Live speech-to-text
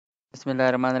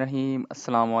बिस्मिल्लाहिर्रहमानिर्रहीम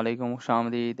अस्सलाम वालेकुम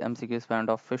खुशामदीद MCQs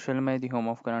ऑफिशियल में the home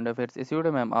of current affairs. इस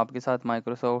वीडियो में हम आपके साथ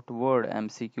माइक्रोसॉफ्ट वर्ड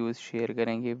MCQs शेयर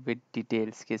करेंगे विद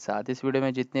डिटेल्स के साथ। इस वीडियो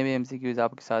में जितने भी MCQs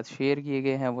आपके साथ शेयर किए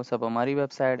गए हैं वो सब हमारी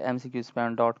वेबसाइट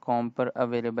MCQsplanet.com पर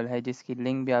अवेलेबल है, जिसकी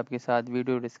लिंक भी आपके साथ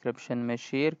वीडियो डिस्क्रिप्शन में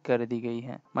शेयर कर दी गई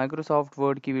है। माइक्रोसॉफ्ट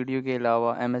वर्ड की वीडियो के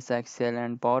अलावा MS Excel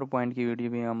and power point की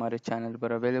वीडियो भी हमारे चैनल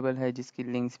पर अवेलेबल है, जिसकी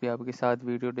लिंक्स भी आपके साथ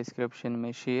वीडियो डिस्क्रिप्शन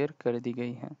में शेयर कर दी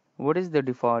गई हैं। What is the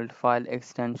default file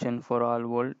extension for all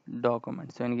Word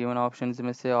documents? So in given options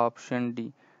में से ऑप्शन डी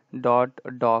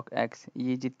 .docx,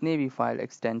 ये जितने भी फाइल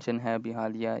एक्सटेंशन है अभी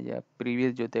हालिया या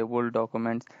प्रीवियस जो थे वर्ड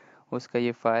डॉक्यूमेंट्स, उसका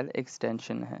ये फाइल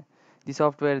एक्सटेंशन है। The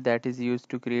software that is used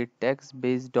to create text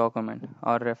based document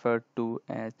are referred to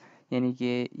as, यानी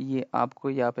कि ये आपको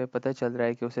यहाँ पे पता चल रहा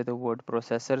है कि उसे तो वर्ड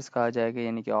प्रोसेसर्स कहा जाएगा,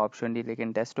 यानी कि ऑप्शन डी,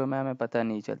 लेकिन टेस्टों में हमें पता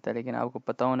नहीं चलता। लेकिन आपको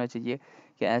पता होना चाहिए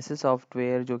कि ऐसे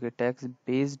सॉफ्टवेयर जो कि टेक्स्ट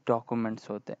बेस्ड डॉक्यूमेंट्स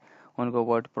होते हैं उनको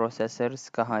वर्ड प्रोसेसर्स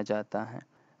कहा जाता है।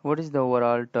 What is the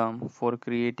overall term for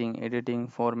creating, editing,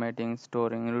 formatting,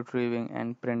 storing, retrieving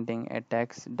and printing a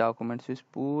text documents? इस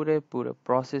पूरे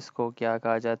प्रोसेस को क्या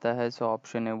कहा जाता है? सो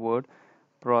ऑप्शन है वर्ड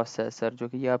प्रोसेसर, जो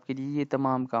कि ये आपके लिए ये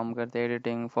तमाम काम करते हैं,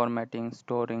 एडिटिंग, फॉर्मेटिंग,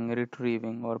 स्टोरिंग,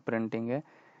 रिट्रीविंग और प्रिंटिंग है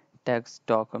text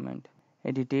document.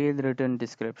 A detailed written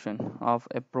description of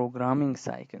a programming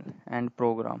cycle and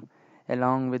program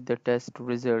along with the test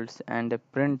results and a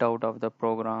printout of the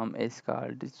program is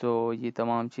called. So ये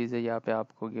तमाम चीज़ें यहाँ पे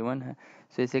आपको given है।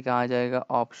 So इसे कहा जाएगा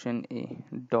option A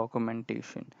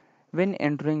documentation. When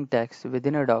entering text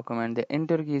within a document, the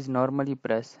enter key is normally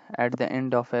pressed at the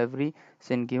end of every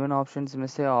sin. Given options में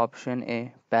से option A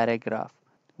paragraph.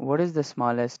 What is the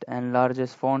smallest and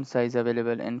largest font size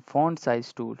available in font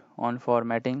size tool on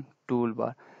formatting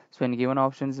toolbar? So in given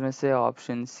options में से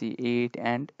option C 8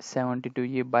 and 72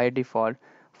 ये by default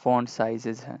font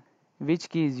sizes हैं. Which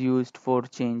key is used for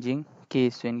changing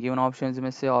case? So in given options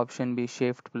में से option B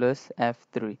shift plus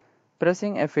F3.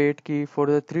 Pressing F8 key for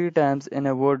the 3 times in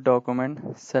a Word document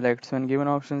select. So in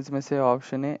given options में से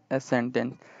option A a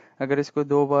sentence. अगर इसको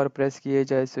 2 बार press किए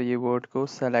जाए तो ये वर्ड को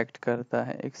सेलेक्ट करता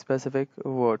है, एक स्पेसिफिक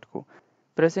वर्ड को।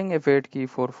 प्रेसिंग F8 की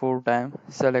for 4 time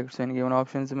select. In given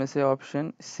options में से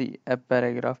ऑप्शन सी ए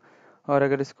पैराग्राफ, और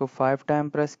अगर इसको 5 टाइम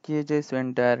प्रेस किए जाए तो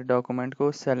एंटायर डॉक्यूमेंट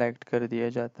को सेलेक्ट कर दिया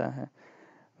जाता है।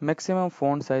 Maximum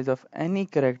font size of any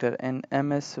character in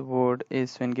MS word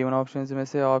is, in given options में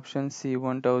से ऑप्शन सी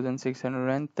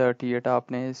 1638।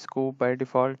 आपने इसको बाय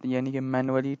डिफ़ॉल्ट यानी कि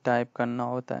मैनुअली टाइप करना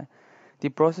होता है। The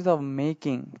process of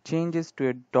making changes to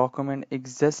a document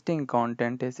existing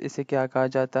content is, इसे क्या कहा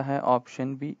जाता है?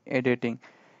 Option B editing.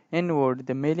 In Word,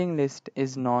 the mailing list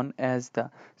is known as the,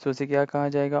 so इसे क्या कहा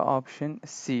जाएगा? Option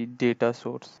C data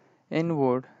source. In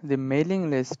Word, the mailing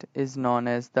list is known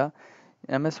as the,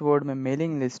 MS Word में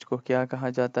मेलिंग लिस्ट को क्या कहा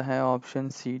जाता है? Option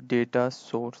C data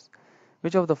source.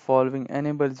 Which of the following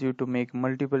enables you to make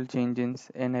multiple changes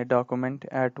in a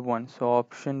document at once? So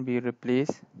option B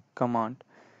replace command.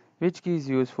 Which key is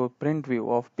used for print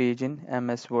view of page in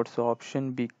MS Word? So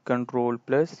option B Control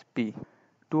plus P.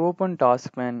 To open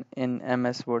taskman in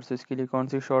MS Word, so इसके लिए कौन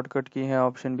सी shortcut की है?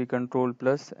 Option B Control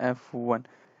plus F1.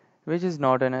 Which is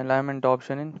not an alignment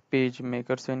option in page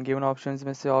maker? So in given options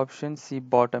में से option C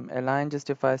bottom align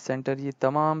justify center ये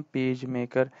तमाम page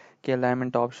maker के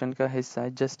alignment option का हिस्सा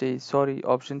है। just a sorry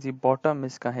option C bottom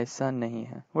इसका हिस्सा नहीं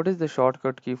है। What is the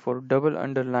shortcut key for double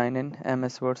underline in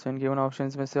MS Word? So in given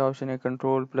options में से option A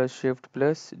Control plus Shift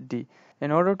plus D.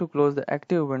 In order to close the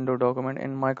active window document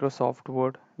in Microsoft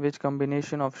Word, which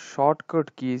combination of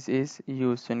shortcut keys is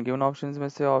used? In given options में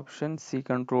से option C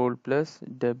Control plus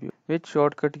W. Which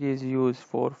shortcut key is used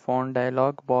for font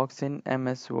dialog box in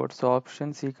MS Word? So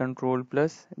option C Control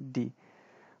plus D.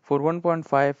 For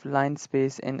 1.5 line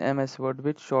space in MS Word,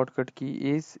 which shortcut key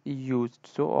is used?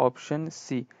 So option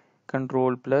C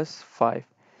Control plus 5.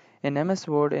 In MS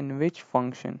Word, in which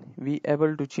function we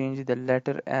able to change the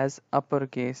letter as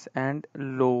uppercase and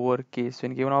lowercase? So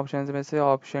in given options में से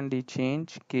option D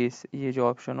change case, ये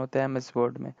जो option होता है MS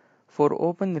Word में। For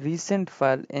open recent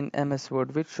file in MS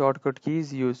Word, which shortcut key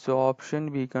is used? So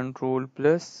option B Control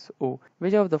plus O.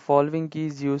 Which of the following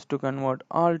keys used to convert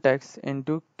all text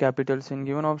into capitals? In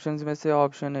given options में से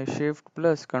option A Shift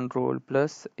plus Control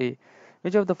plus A.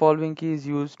 Which of the following key is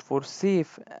used for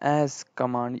save as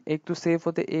command? एक तो save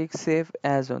होता है, एक save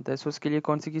as होता है, so उसके लिए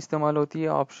कौन सी की इस्तेमाल होती है?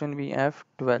 Option B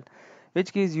F12.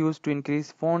 Which key is used to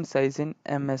increase font size in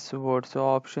MS Word? So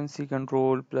option C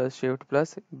Control plus Shift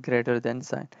plus greater than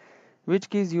sign. विच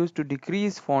की is use to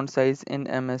decrease font size in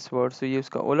MS word. सो ये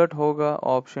उसका उलट होगा,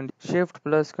 option shift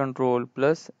plus control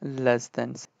plus less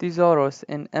than. Thesaurus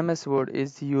in MS word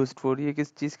is used for, ये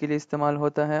किस चीज के लिए इस्तेमाल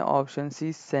होता है, ऑप्शन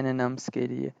सी सिनोनिम्स के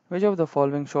लिए। Which of the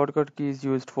following shortcut की is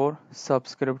used for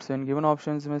subscript. In given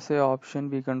options में से option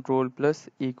B control plus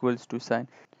equals to sign.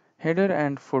 Header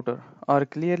and footer are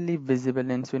clearly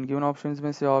visible in, so in given options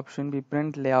में से option B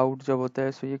print layout जब होता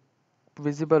है सो ये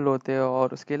visible होते हैं,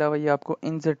 और उसके अलावा ये आपको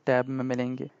इंसर्ट टैब में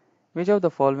मिलेंगे। Which of the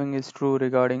following is true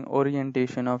regarding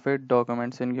orientation of A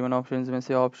documents. In given options में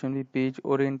से option B page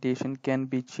orientation can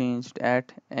be changed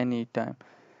at any time.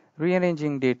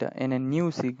 Rearranging data in a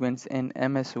new sequence in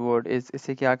MS word is,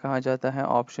 इसे क्या कहा जाता है,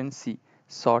 option C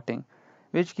sorting.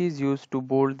 Which key is used to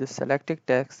bold the selected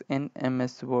text in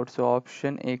MS Word? So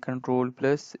option A control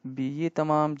plus B. ये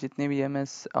तमाम जितने भी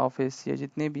MS office या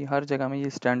जितने भी हर जगह में ये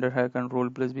स्टैंडर्ड है, कंट्रोल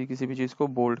प्लस बी किसी भी चीज़ को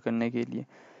बोल्ड करने के लिए।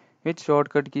 Which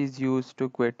shortcut key is used to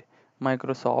quit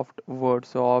Microsoft Word?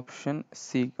 So option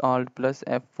C Alt plus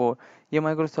F4। ये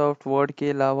Microsoft Word के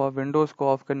अलावा विंडोज़ को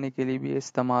ऑफ करने के लिए भी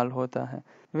इस्तेमाल होता है।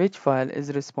 Which file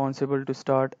is responsible to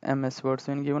start MS Word? So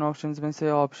in given options में से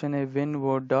ऑप्शन है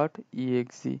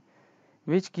winword.exe।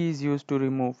 विच की is use to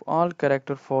remove all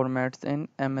character formats in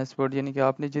MS word, यानी कि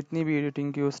आपने जितनी भी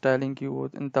एडिटिंग की, वो स्टाइलिंग की, वो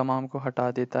इन तमाम को हटा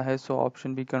देता है। So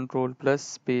option B control plus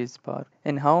space bar.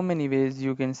 In how many ways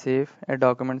you can save a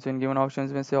document. In given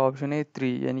options में से ऑप्शन ए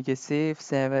 3, यानी कि save,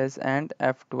 save as and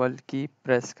F12 की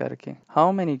प्रेस करके।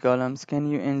 How many columns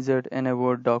can you insert in a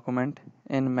word document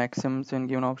in maximum. In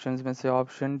given options में से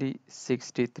option D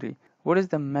 63। What is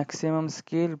the maximum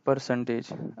scale percentage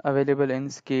available in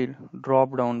scale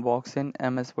drop down box in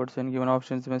MS Word? So in given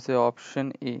options में से option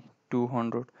A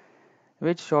 200.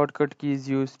 Which shortcut key is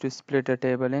used to split a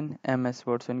table in MS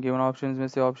Word? So in given options में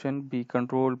से option B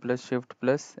control plus shift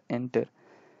plus enter.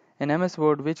 In MS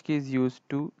Word, which key is used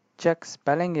to check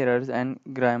spelling errors and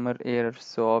grammar errors?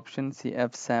 So option C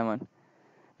F7.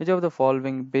 Which of the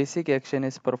following basic action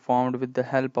is performed with the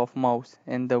help of mouse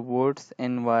in the words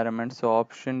environment? So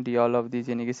option D all of these,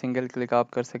 यानी कि single click आप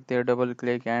कर सकते हैं, double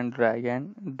click and drag and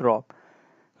drop.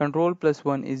 Control plus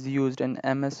one is used in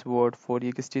MS word for,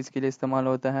 ये किस चीज़ के लिए इस्तेमाल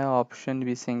होता है, option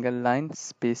B single line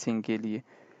spacing के लिए।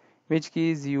 विच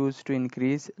की is use to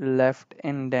increase left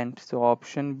indent? So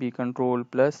option B control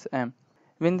plus M।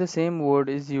 When the same word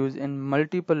is used in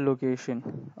multiple location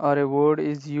or a word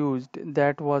is used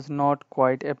that was not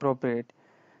quite appropriate,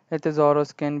 a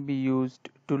thesaurus can be used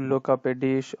to look up a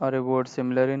dish or a word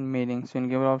similar in meaning. So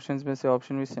in given options में से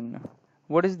option भी सुनना।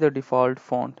 What is the default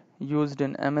font used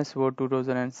in MS Word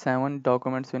 2007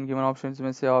 documents? So in given options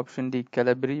में से option D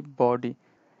Calibri body.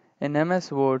 In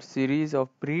MS Word, series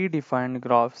of predefined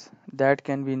graphs that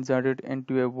can be inserted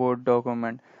into a Word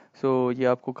document. So ये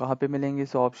आपको कहाँ पे मिलेंगे?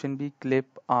 So option B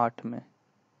clip art में।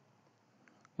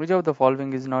 Which of the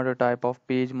following is not a type of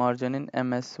page margin in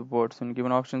MS Word? So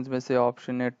given options में से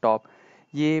option है top,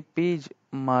 ये page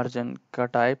margin का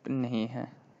type नहीं है।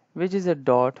 Which is a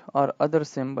dot or other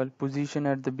symbol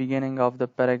position at the beginning of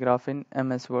the paragraph in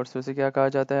MS Word? So इसे क्या कहा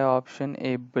जाता है? Option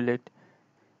A bullet.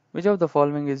 Which of the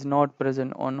following is not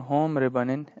present on home ribbon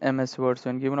in MS Word? So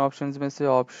in given options में से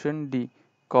option D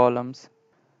columns.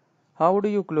 How do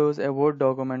you close a Word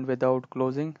document without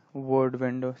closing Word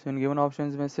window? So in given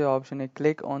options में से option A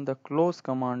click on the close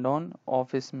command on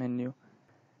office menu.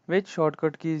 Which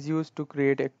shortcut key is used to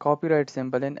create a copyright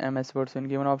symbol in MS Word? So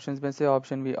in given options में से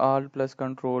option B Alt plus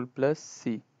Control plus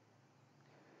C.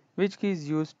 Which key is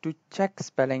used to check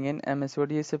spelling in MS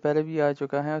Word? ये इससे पहले भी आ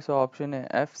चुका है, so option है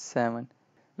F7.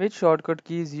 Which shortcut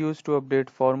key is used to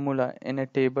update formula in a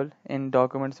table in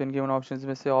documents? In given options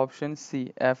में से option C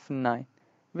F9.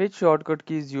 Which shortcut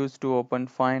key is used to open,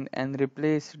 find and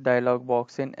replace dialog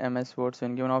box in MS Word? So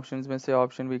in given options में से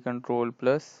option B control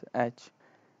plus H.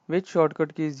 Which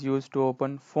shortcut key is used to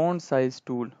open font size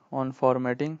tool on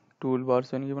formatting toolbar?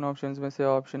 So in given options में से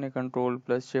option A control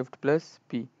plus shift plus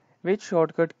P. Which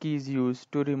shortcut key is used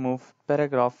to remove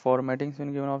paragraph formatting? So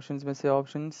in given options में से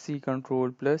option C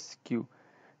control plus Q.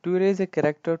 To erase a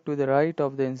character to the right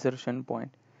of the insertion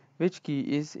point, which key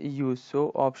is used?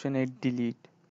 So option A delete.